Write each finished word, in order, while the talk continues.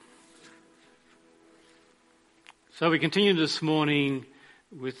So we continue this morning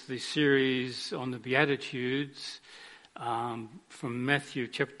with the series on the Beatitudes from Matthew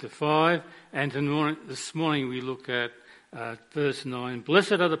chapter 5. And this morning we look at verse 9.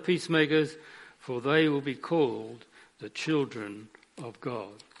 Blessed are the peacemakers, for they will be called the children of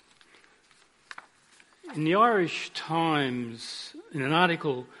God. In the Irish Times, in an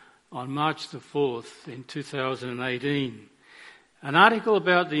article on March the 4th in 2018, an article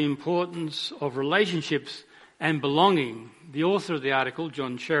about the importance of relationships and belonging, the author of the article,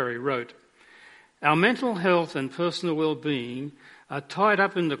 John Cherry, wrote, "Our mental health and personal well-being are tied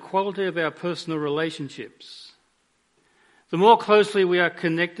up in the quality of our personal relationships. The more closely we are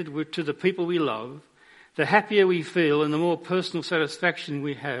connected to the people we love, the happier we feel and the more personal satisfaction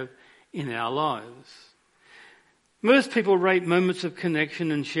we have in our lives. Most people rate moments of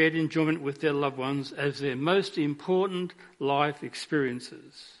connection and shared enjoyment with their loved ones as their most important life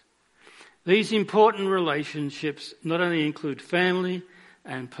experiences. These important relationships not only include family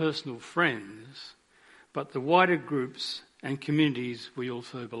and personal friends, but the wider groups and communities we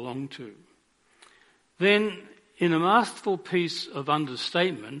also belong to." Then, in a masterful piece of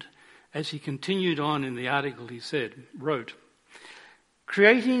understatement, as he continued on in the article, he wrote,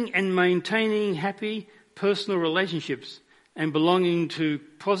 "Creating and maintaining happy personal relationships and belonging to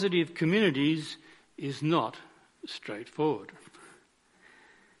positive communities is not straightforward.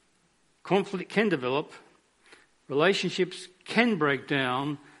 Conflict can develop, relationships can break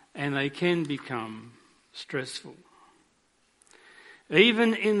down, and they can become stressful.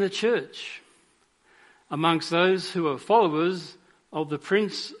 Even in the church, amongst those who are followers of the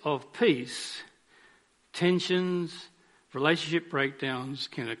Prince of Peace, tensions, relationship breakdowns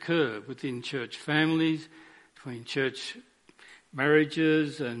can occur within church families, between church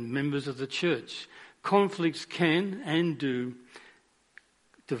marriages and members of the church. Conflicts can and do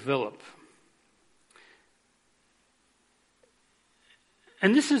develop.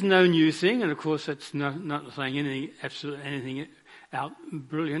 And this is no new thing, and of course that's not saying anything out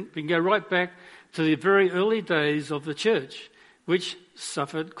brilliant. We can go right back to the very early days of the church, which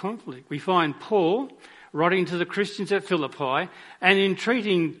suffered conflict. We find Paul writing to the Christians at Philippi, and in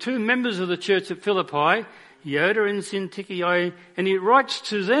treating two members of the church at Philippi, Euodia and Syntyche, and he writes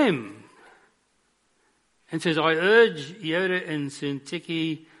to them and says, "I urge Euodia and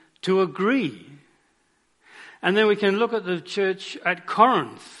Syntyche to agree." And then we can look at the church at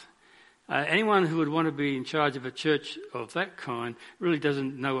Corinth. Anyone who would want to be in charge of a church of that kind really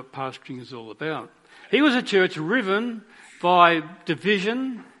doesn't know what pastoring is all about. He was a church riven by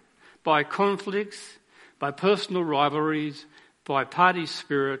division, by conflicts, by personal rivalries, by party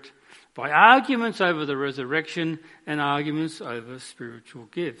spirit, by arguments over the resurrection and arguments over spiritual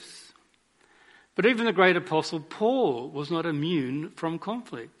gifts. But even the great apostle Paul was not immune from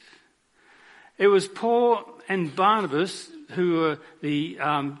conflict. It was Paul and Barnabas who were the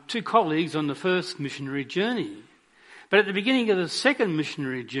two colleagues on the first missionary journey. But at the beginning of the second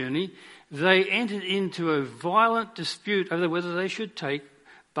missionary journey, they entered into a violent dispute over whether they should take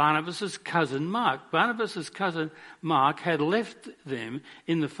Barnabas' cousin Mark. Barnabas' cousin Mark had left them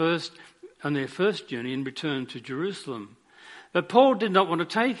on their first journey and returned to Jerusalem. But Paul did not want to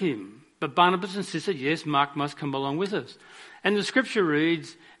take him. But Barnabas insisted, yes, Mark must come along with us. And the scripture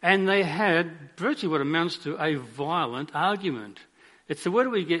reads, and they had virtually what amounts to a violent argument. It's the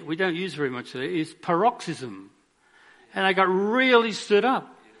word we don't use very much today, is paroxysm. And they got really stood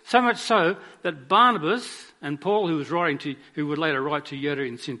up. So much so that Barnabas and Paul, who would later write to Euodia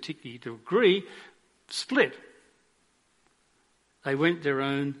and Syntyche to agree, split. They went their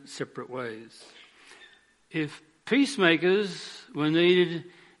own separate ways. If peacemakers were needed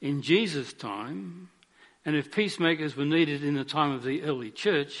in Jesus' time, and if peacemakers were needed in the time of the early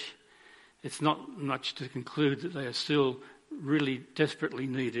church, it's not much to conclude that they are still really desperately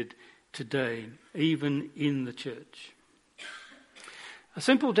needed today, even in the church. A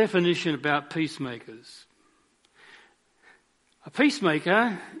simple definition about peacemakers. A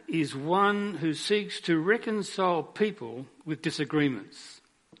peacemaker is one who seeks to reconcile people with disagreements.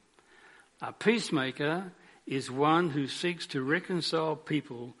 A peacemaker is one who seeks to reconcile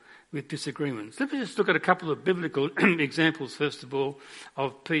people with disagreements. Let me just look at a couple of biblical examples, first of all,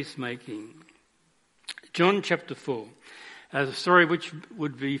 of peacemaking. John chapter 4, a story which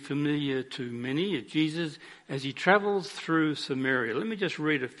would be familiar to many of Jesus as he travels through Samaria. Let me just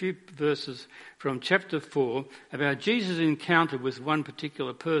read a few verses from chapter 4 about Jesus' encounter with one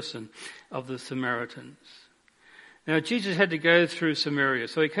particular person of the Samaritans. Now, Jesus had to go through Samaria,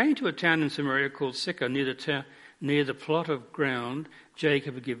 so he came to a town in Samaria called Sychar, near the plot of ground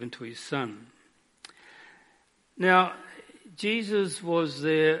Jacob had given to his son. Now, Jesus was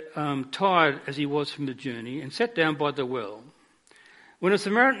there, tired as he was from the journey, and sat down by the well. When a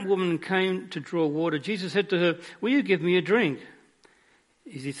Samaritan woman came to draw water, Jesus said to her, "Will you give me a drink?"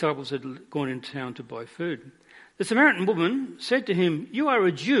 His disciples had gone into town to buy food. The Samaritan woman said to him, "You are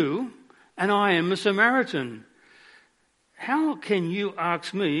a Jew, and I am a Samaritan. How can you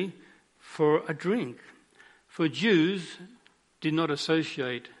ask me for a drink?" For Jews did not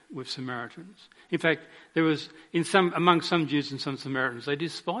associate with Samaritans. In fact, there was among some Jews and some Samaritans, they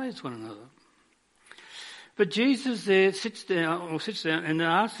despised one another. But Jesus there sits down and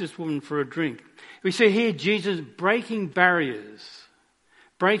asks this woman for a drink. We see here Jesus breaking barriers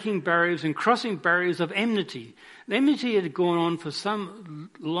and crossing barriers of enmity. The enmity had gone on for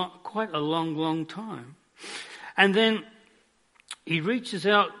quite a long time. And then he reaches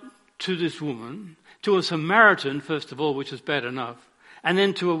out to this woman, to a Samaritan, first of all, which is bad enough, and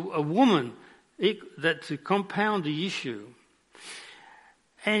then to a woman, that to compound the issue.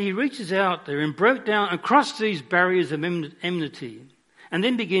 And he reaches out there and broke down and crossed these barriers of enmity, and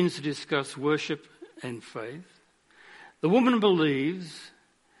then begins to discuss worship and faith. The woman believes,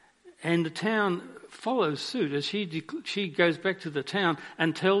 and the town follows suit as she goes back to the town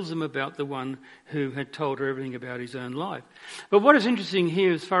and tells them about the one who had told her everything about his own life. But what is interesting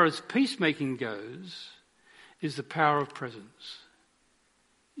here as far as peacemaking goes is the power of presence.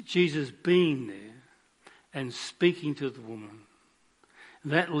 Jesus being there and speaking to the woman.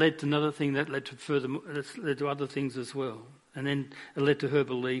 That led to another thing, that led to other things as well. And then it led to her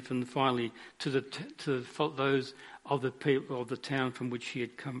belief, and finally to those of the people of the town from which she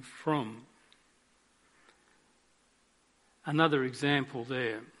had come from. Another example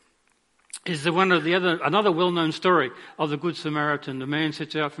there is another well-known story of the Good Samaritan. The man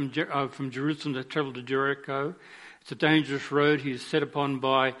sets out from Jerusalem to travel to Jericho. It's a dangerous road. He's set upon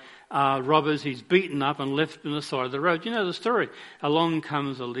by robbers. He's beaten up and left on the side of the road. You know the story. Along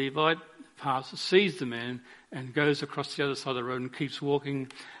comes a Levite, passes, sees the man, and goes across the other side of the road and keeps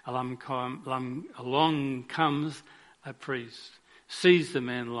walking. Along comes a priest, sees the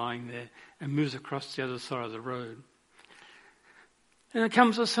man lying there, and moves across the other side of the road. And it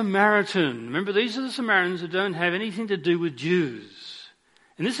comes a Samaritan. Remember, these are the Samaritans who don't have anything to do with Jews.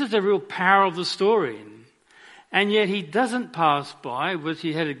 And this is the real power of the story. And yet he doesn't pass by, which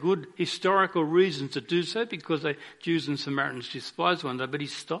he had a good historical reason to do so, because Jews and Samaritans despise one another, but he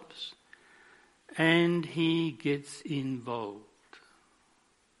stops and he gets involved.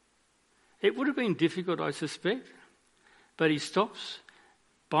 It would have been difficult, I suspect, but he stops,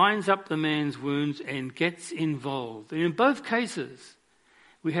 binds up the man's wounds and gets involved. And in both cases,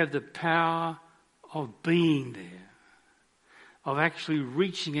 we have the power of being there, of actually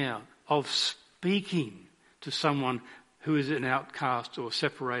reaching out, of speaking to someone who is an outcast or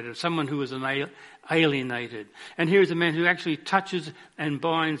separated, someone who is alienated. And here is a man who actually touches and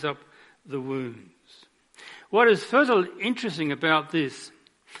binds up the wounds. What is further interesting about this,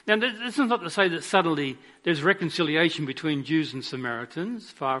 now this is not to say that suddenly there's reconciliation between Jews and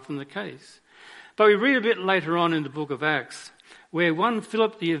Samaritans, far from the case. But we read a bit later on in the book of Acts, where one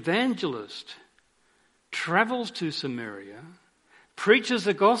Philip the evangelist travels to Samaria, preaches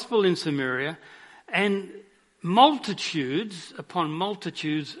the gospel in Samaria, and multitudes upon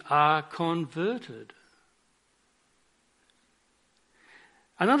multitudes are converted.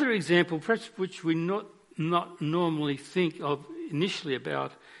 Another example, perhaps which we not normally think of initially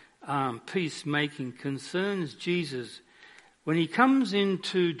about peacemaking, concerns Jesus when he comes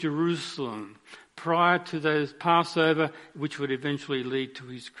into Jerusalem prior to those Passover, which would eventually lead to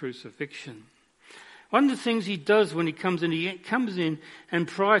his crucifixion. One of the things he does when he comes in and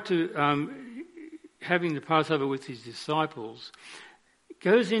prior to having the Passover with his disciples,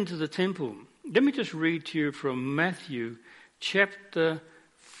 goes into the temple. Let me just read to you from Matthew chapter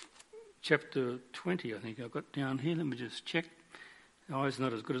 20, I think I've got down here. Let me just check. Oh, it's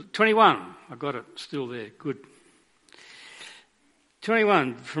not as good as 21. I got it still there. Good.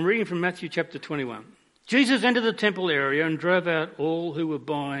 21, reading from Matthew chapter 21. Jesus entered the temple area and drove out all who were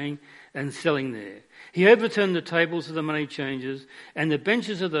buying and selling there. He overturned the tables of the money changers and the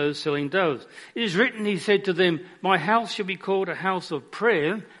benches of those selling doves. It is written, he said to them, "My house shall be called a house of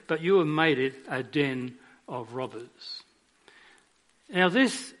prayer, but you have made it a den of robbers." Now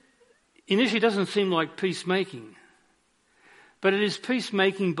this initially doesn't seem like peacemaking, but it is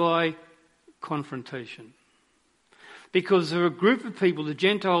peacemaking by confrontation. Because there were a group of people, the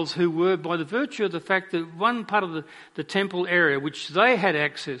Gentiles, who were, by the virtue of the fact that one part of the temple area, which they had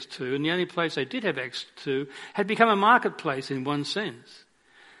access to, and the only place they did have access to, had become a marketplace in one sense,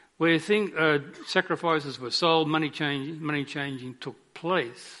 where sacrifices were sold, money changing took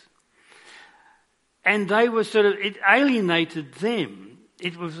place. And they were it alienated them.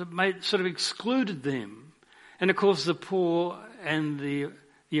 It excluded them. And of course the poor and the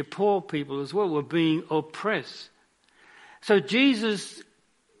poor people as well were being oppressed. So Jesus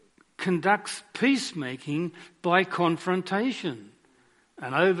conducts peacemaking by confrontation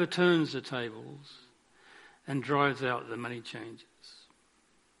and overturns the tables and drives out the money changers.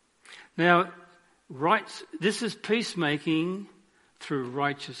 Now, this is peacemaking through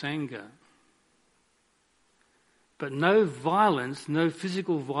righteous anger. But no violence, no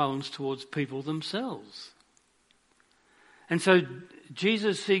physical violence towards people themselves. And so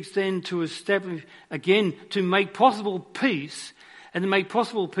Jesus seeks then to establish, again, to make possible peace, and to make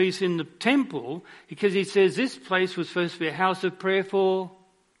possible peace in the temple, because he says this place was supposed to be a house of prayer for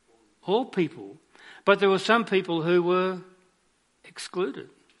all people. But there were some people who were excluded.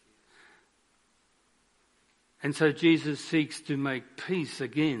 And so Jesus seeks to make peace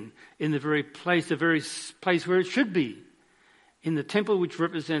again in the very place where it should be, in the temple which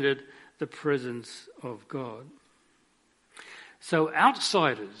represented the presence of God. So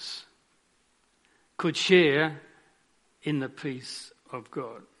outsiders could share in the peace of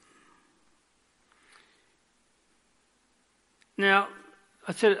God. Now,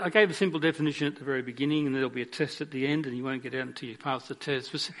 I gave a simple definition at the very beginning, and there'll be a test at the end, and you won't get out until you pass the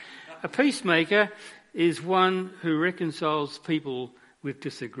test. A peacemaker is one who reconciles people with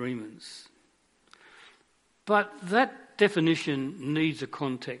disagreements. But that definition needs a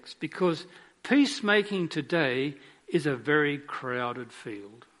context, because peacemaking today is a very crowded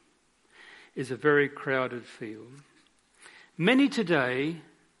field. Many today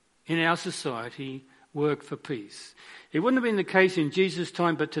in our society work for peace. It wouldn't have been the case in Jesus'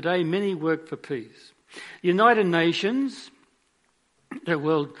 time, but today many work for peace. The United Nations, the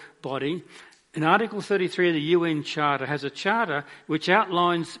world body, in Article 33 of the UN Charter, has a charter which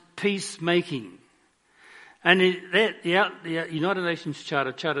outlines peacemaking. And the United Nations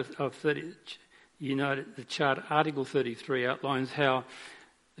Charter, Article 33 outlines how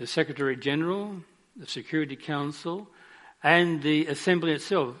the Secretary General, the Security Council, and the Assembly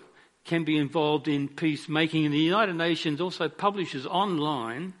itself can be involved in peacemaking. And the United Nations also publishes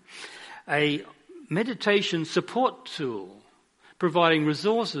online a meditation support tool, providing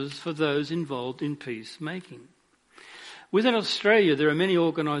resources for those involved in peacemaking. Within Australia, there are many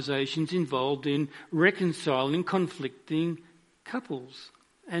organisations involved in reconciling conflicting couples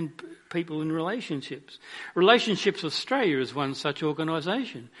and people in relationships. Relationships Australia is one such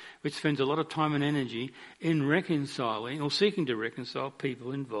organisation which spends a lot of time and energy in reconciling or seeking to reconcile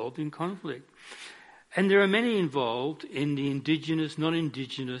people involved in conflict. And there are many involved in the Indigenous,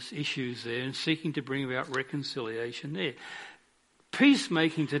 non-Indigenous issues there and seeking to bring about reconciliation there.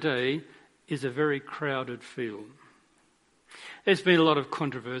 Peacemaking today is a very crowded field. There's been a lot of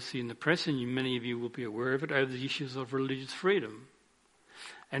controversy in the press, and many of you will be aware of it, over the issues of religious freedom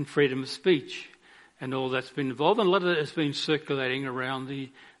and freedom of speech and all that's been involved. And a lot of that has been circulating around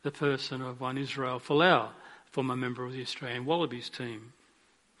the person of one Israel Folau, former member of the Australian Wallabies team.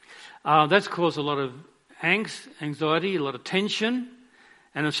 That's caused a lot of angst, anxiety, a lot of tension,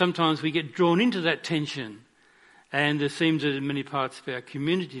 and sometimes we get drawn into that tension. And there seems that in many parts of our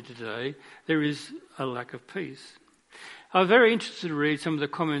community today, there is a lack of peace. I'm very interested to read some of the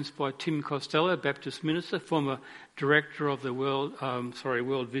comments by Tim Costello, Baptist minister, former director of the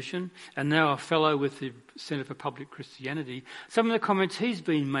World Vision, and now a fellow with the Centre for Public Christianity. Some of the comments he's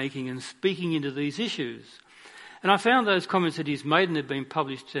been making and speaking into these issues. And I found those comments that he's made, and they've been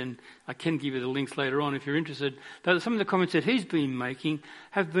published, and I can give you the links later on if you're interested. But some of the comments that he's been making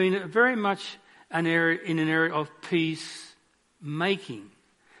have been very much in an area of peace-making.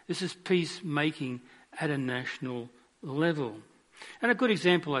 This is peace-making at a national level. And a good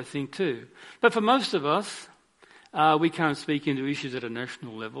example, I think, too. But for most of us, we can't speak into issues at a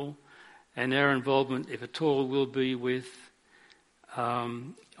national level, and our involvement, if at all, will be with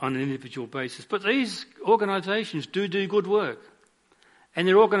on an individual basis. But these organisations do good work, and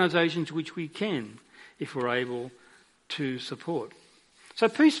they're organisations which we can, if we're able to support. So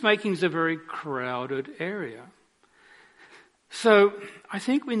peacemaking is a very crowded area. So I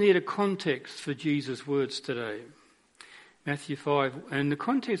think we need a context for Jesus' words today. Matthew 5, and the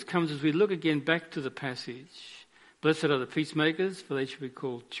context comes as we look again back to the passage. Blessed are the peacemakers, for they shall be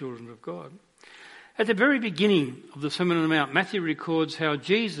called children of God. At the very beginning of the Sermon on the Mount, Matthew records how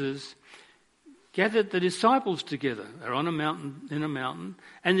Jesus gathered the disciples together. They're on a mountain,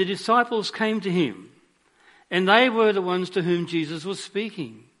 and the disciples came to him. And they were the ones to whom Jesus was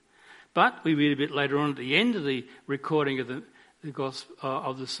speaking. But we read a bit later on at the end of the recording of the gospel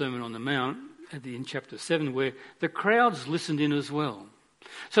of the Sermon on the Mount, in chapter 7, where the crowds listened in as well.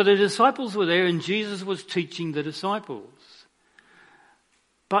 So the disciples were there and Jesus was teaching the disciples.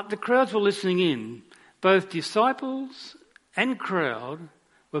 But the crowds were listening in. Both disciples and crowd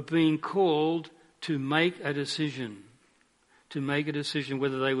were being called to make a decision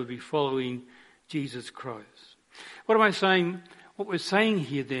whether they would be following Jesus Christ. What am I saying? What we're saying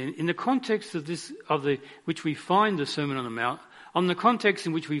here then, in the context of this, which we find the Sermon on the Mount, on the context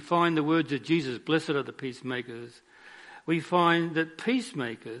in which we find the words of Jesus, blessed are the peacemakers, we find that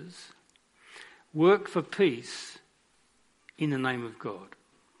peacemakers work for peace in the name of God.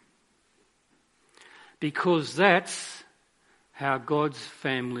 Because that's how God's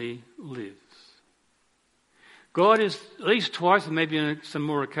family lives. God is, at least twice, and maybe on some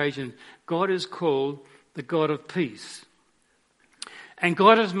more occasions, God is called the God of peace. And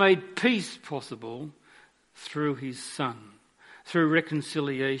God has made peace possible through his Son, through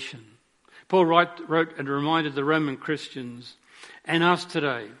reconciliation. Paul wrote and reminded the Roman Christians and us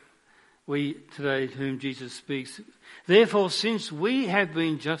today, we today to whom Jesus speaks, therefore, since we have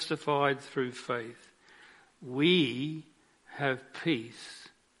been justified through faith, we have peace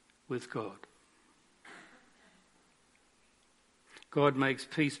with God. God makes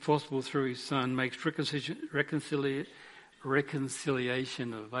peace possible through his Son, makes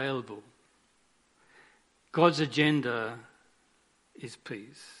reconciliation available. God's agenda is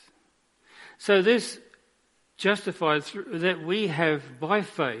peace. So this justified that we have by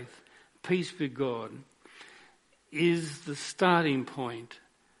faith peace with God is the starting point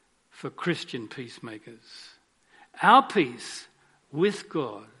for Christian peacemakers. Our peace with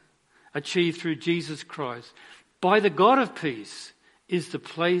God, achieved through Jesus Christ, by the God of peace, is the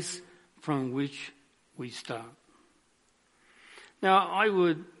place from which we start. Now, I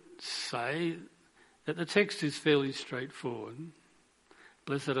would say that the text is fairly straightforward.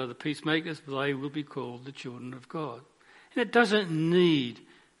 Blessed are the peacemakers, for they will be called the children of God. And it doesn't need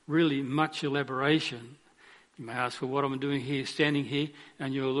really much elaboration. You may ask, well, what am I doing here, standing here,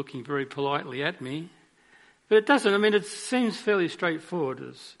 and you're looking very politely at me. But it doesn't. I mean, it seems fairly straightforward,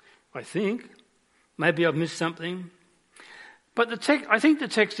 as I think. Maybe I've missed something. But I think the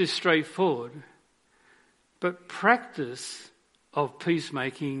text is straightforward. But practice of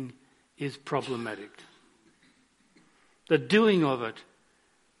peacemaking is problematic. The doing of it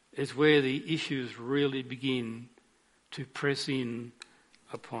is where the issues really begin to press in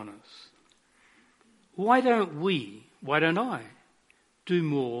upon us. Why don't I do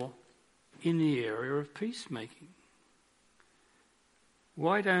more in the area of peacemaking?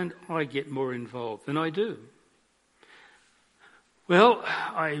 Why don't I get more involved than I do? Well,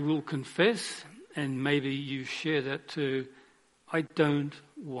 I will confess, and maybe you share that too, I don't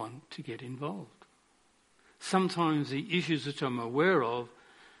want to get involved. Sometimes the issues that I'm aware of,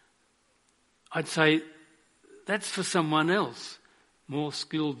 I'd say that's for someone else, more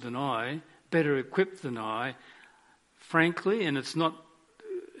skilled than I, better equipped than I. Frankly, and it's not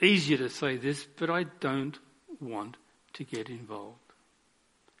easier to say this, but I don't want to get involved.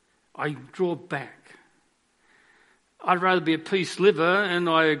 I draw back. I'd rather be a peace liver, and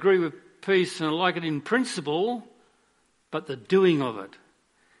I agree with peace and I like it in principle, but the doing of it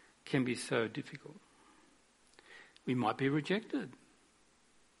can be so difficult. We might be rejected.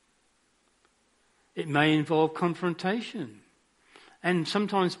 It may involve confrontation. And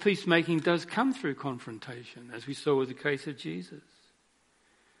sometimes peacemaking does come through confrontation, as we saw with the case of Jesus.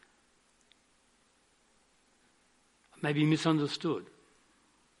 Maybe misunderstood.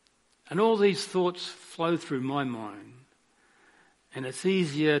 And all these thoughts flow through my mind. And it's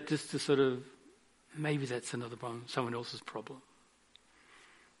easier just to sort of, maybe that's another one, someone else's problem.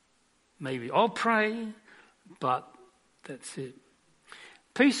 Maybe I'll pray, but that's it.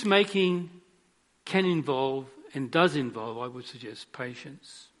 Peacemaking can involve, and does involve, I would suggest,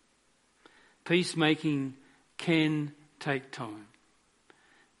 patience. Peacemaking can take time.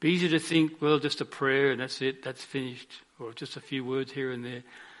 Be easy to think, well, just a prayer and that's it, that's finished, or just a few words here and there.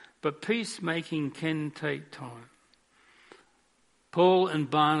 But peacemaking can take time. Paul and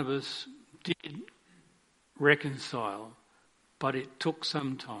Barnabas did reconcile, but it took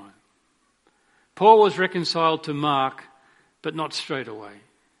some time. Paul was reconciled to Mark, but not straight away.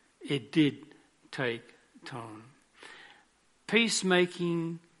 It did take time.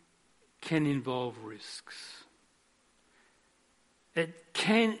 Peacemaking can involve risks. It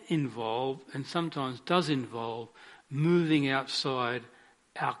can involve, and sometimes does involve, moving outside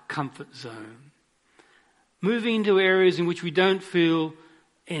our comfort zone. Moving into areas in which we don't feel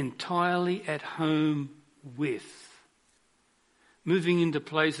entirely at home with. Moving into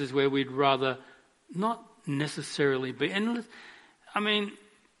places where we'd rather not necessarily be. And I mean,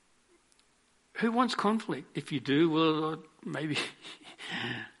 Who wants conflict? If you do, well, maybe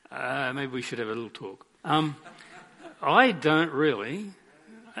we should have a little talk. I don't really.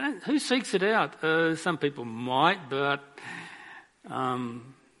 Who seeks it out? Some people might, but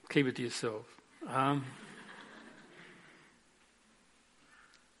keep it to yourself.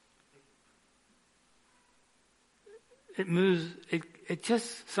 It moves. It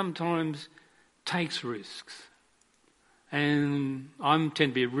just sometimes takes risks, and I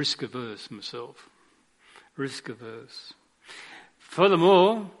tend to be risk averse myself. Risk averse.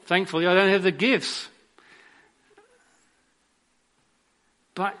 Furthermore, thankfully, I don't have the gifts.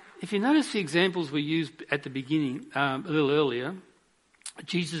 But if you notice the examples we used at the beginning, a little earlier,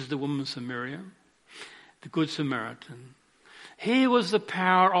 Jesus, the woman of Samaria, the Good Samaritan, here was the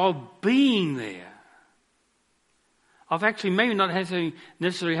power of being there. Of actually maybe not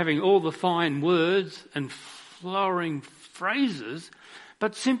necessarily having all the fine words and flowering phrases,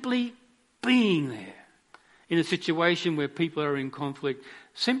 but simply being there in a situation where people are in conflict.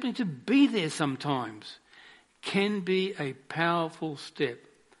 Simply to be there sometimes can be a powerful step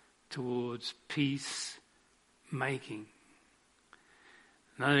towards peace making.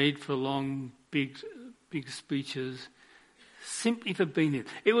 No need for long, big speeches, simply for being there.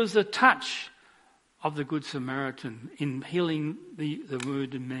 It was the touch of the Good Samaritan in healing the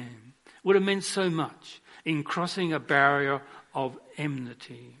wounded man. Would have meant so much in crossing a barrier of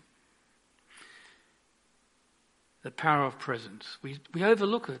enmity. The power of presence. We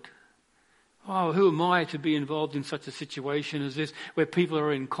overlook it. Oh, who am I to be involved in such a situation as this where people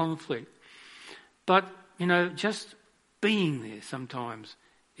are in conflict? But, just being there sometimes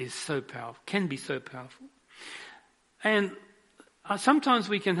is so powerful, can be so powerful. And sometimes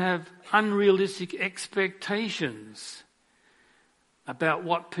we can have unrealistic expectations about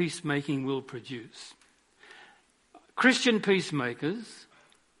what peacemaking will produce. Christian peacemakers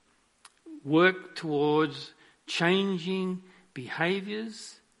work towards changing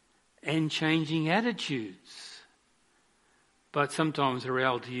behaviours and changing attitudes. But sometimes the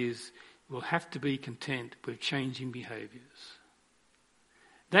reality is we'll have to be content with changing behaviours.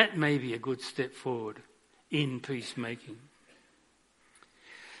 That may be a good step forward in peacemaking.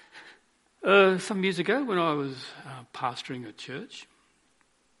 Some years ago when I was pastoring a church,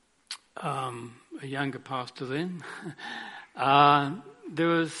 a younger pastor then, there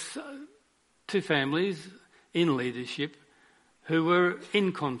was two families in leadership who were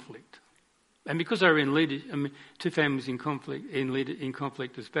in conflict. And because they were in leadership, two families in conflict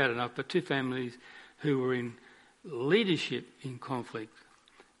is bad enough, but two families who were in leadership in conflict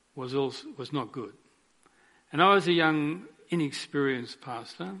was not good. And I was a young, inexperienced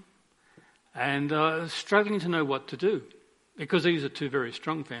pastor, and struggling to know what to do, because these are two very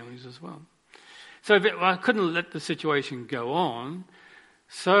strong families as well. So I couldn't let the situation go on.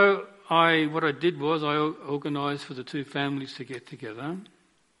 So what I did was I organised for the two families to get together,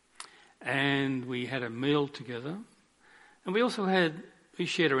 and we had a meal together, and we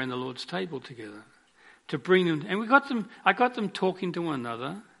shared around the Lord's table together to bring them, and I got them talking to one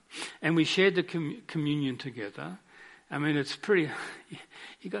another, and we shared the communion together. It's pretty,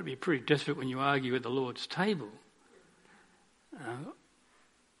 you've got to be pretty desperate when you argue at the Lord's table.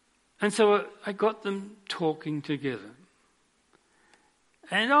 And so I got them talking together.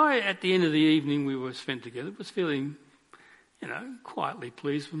 And at the end of the evening we were spent together, was feeling, quietly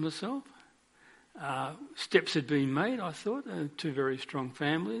pleased with myself. Steps had been made, I thought, two very strong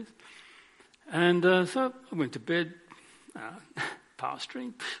families. And so I went to bed,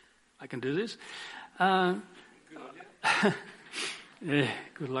 pastoring. I can do this. Yeah,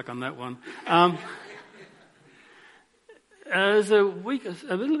 good luck on that one. As a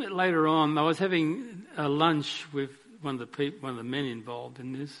little bit later on, I was having a lunch with one of the men involved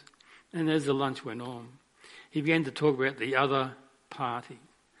in this, and as the lunch went on, he began to talk about the other party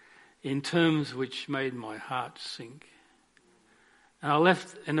in terms which made my heart sink. And I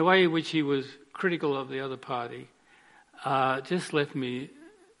left, and the way in which he was critical of the other party just left me.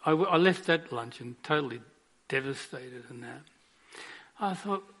 I left that luncheon totally devastated in that. I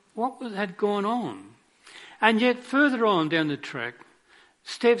thought, what had gone on? And yet further on down the track,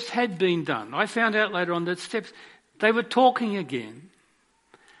 steps had been done. I found out later on that they were talking again.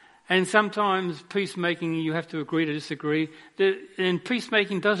 And sometimes peacemaking, you have to agree to disagree. And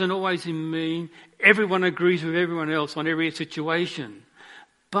peacemaking doesn't always mean everyone agrees with everyone else on every situation.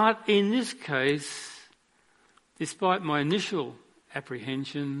 But in this case, despite my initial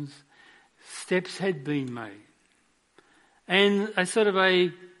apprehensions, steps had been made. And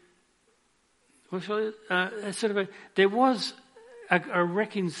there was a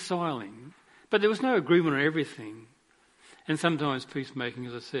reconciling, but there was no agreement on everything. And sometimes peacemaking,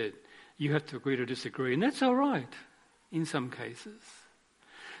 as I said, you have to agree to disagree, and that's all right in some cases.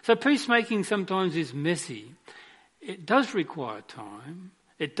 So peacemaking sometimes is messy. It does require time.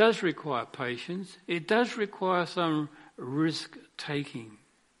 It does require patience. It does require some risk-taking.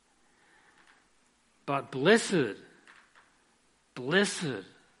 But blessed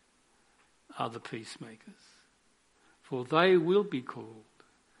are the peacemakers, for they will be called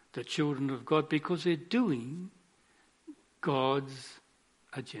the children of God, because they're doing God's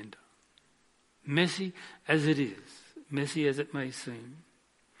agenda. Messy as it is, messy as it may seem.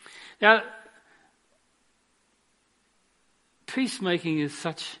 Now, peacemaking is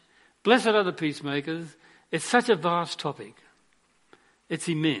blessed are the peacemakers, it's such a vast topic. It's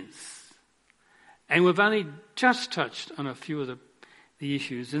immense. And we've only just touched on a few of the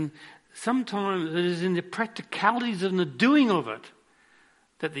issues. And sometimes it is in the practicalities and the doing of it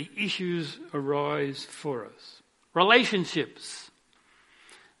that the issues arise for us. Relationships.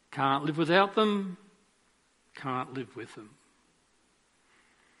 Can't live without them. Can't live with them.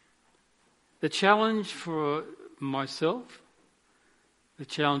 The challenge for myself, the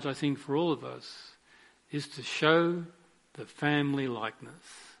challenge I think for all of us, is to show the family likeness.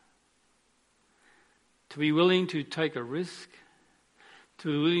 To be willing to take a risk,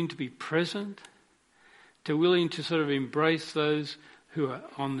 to be willing to be present, to be willing to sort of embrace those who are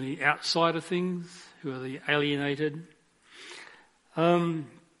on the outside of things, who are the alienated. And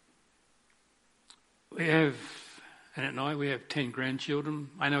at night we have 10 grandchildren.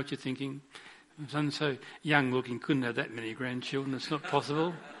 I know what you're thinking. My son's so young looking, couldn't have that many grandchildren. It's not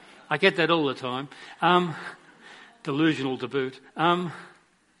possible. I get that all the time. Delusional to boot.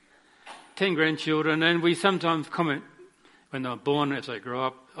 10 grandchildren, and we sometimes comment when they're born, as they grow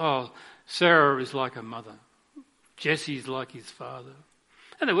up, oh, Sarah is like her mother. Jesse's like his father.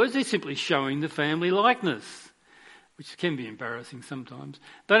 In other words, they're simply showing the family likeness, which can be embarrassing sometimes.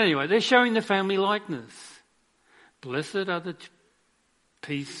 But anyway, they're showing the family likeness. Blessed are the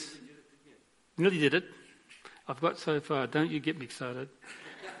peace. Nearly did it. I've got so far. Don't you get me started.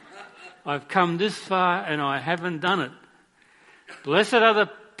 I've come this far and I haven't done it. Blessed are the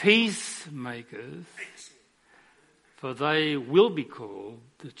peacemakers, for they will be called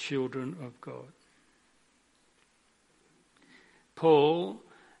the children of God. Paul,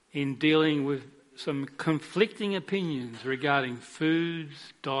 in dealing with some conflicting opinions regarding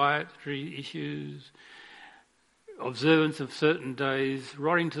foods, dietary issues, observance of certain days,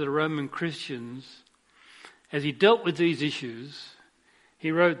 writing to the Roman Christians, as he dealt with these issues,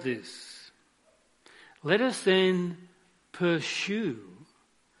 he wrote this: "Let us then pursue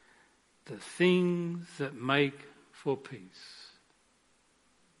the things that make for peace."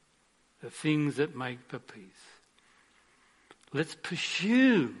 The things that make for peace. Let's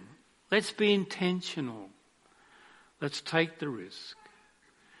pursue. Let's be intentional. Let's take the risk.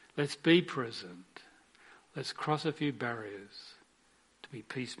 Let's be present. Let's cross a few barriers to be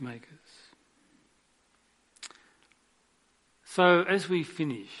peacemakers. So as we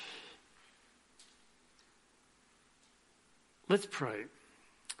finish, let's pray.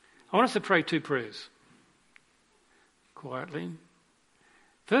 I want us to pray 2 prayers, quietly.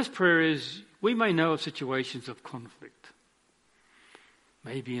 First prayer is, we may know of situations of conflict.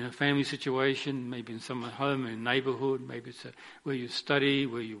 Maybe in a family situation, maybe in someone's home, in a neighbourhood, maybe it's where you study,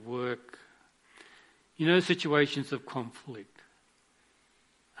 where you work. You know, situations of conflict.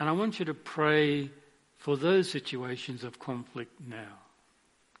 And I want you to pray for those situations of conflict now.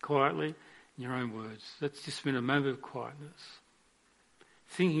 Quietly, in your own words. Let's just spend a moment of quietness,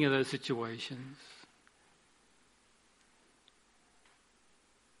 thinking of those situations.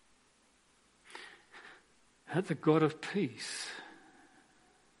 That the God of peace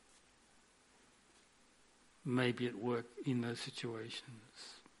may be at work in those situations.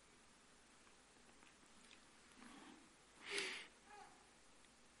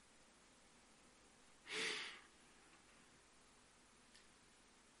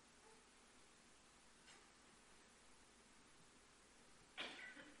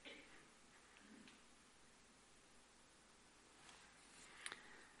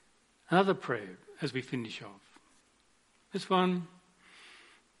 Another prayer as we finish off. This one,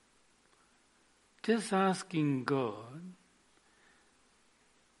 just asking God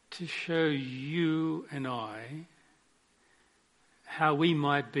to show you and I how we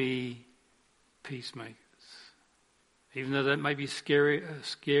might be peacemakers. Even though that may be a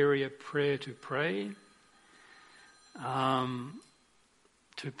scarier prayer to pray,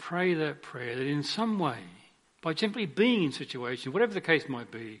 to pray that prayer that in some way, by simply being in situations, whatever the case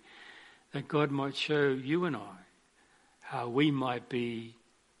might be, that God might show you and I how we might be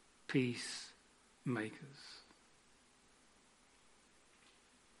peacemakers.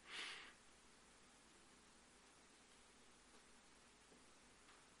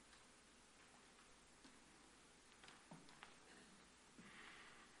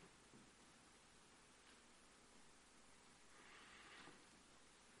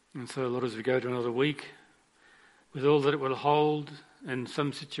 And so, Lord, as we go to another week, with all that it will hold, and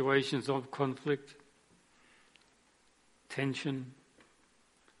some situations of conflict, tension,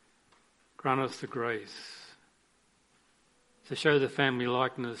 grant us the grace to show the family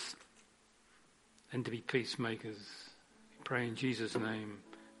likeness and to be peacemakers. We pray in Jesus' name.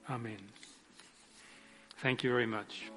 Amen. Thank you very much.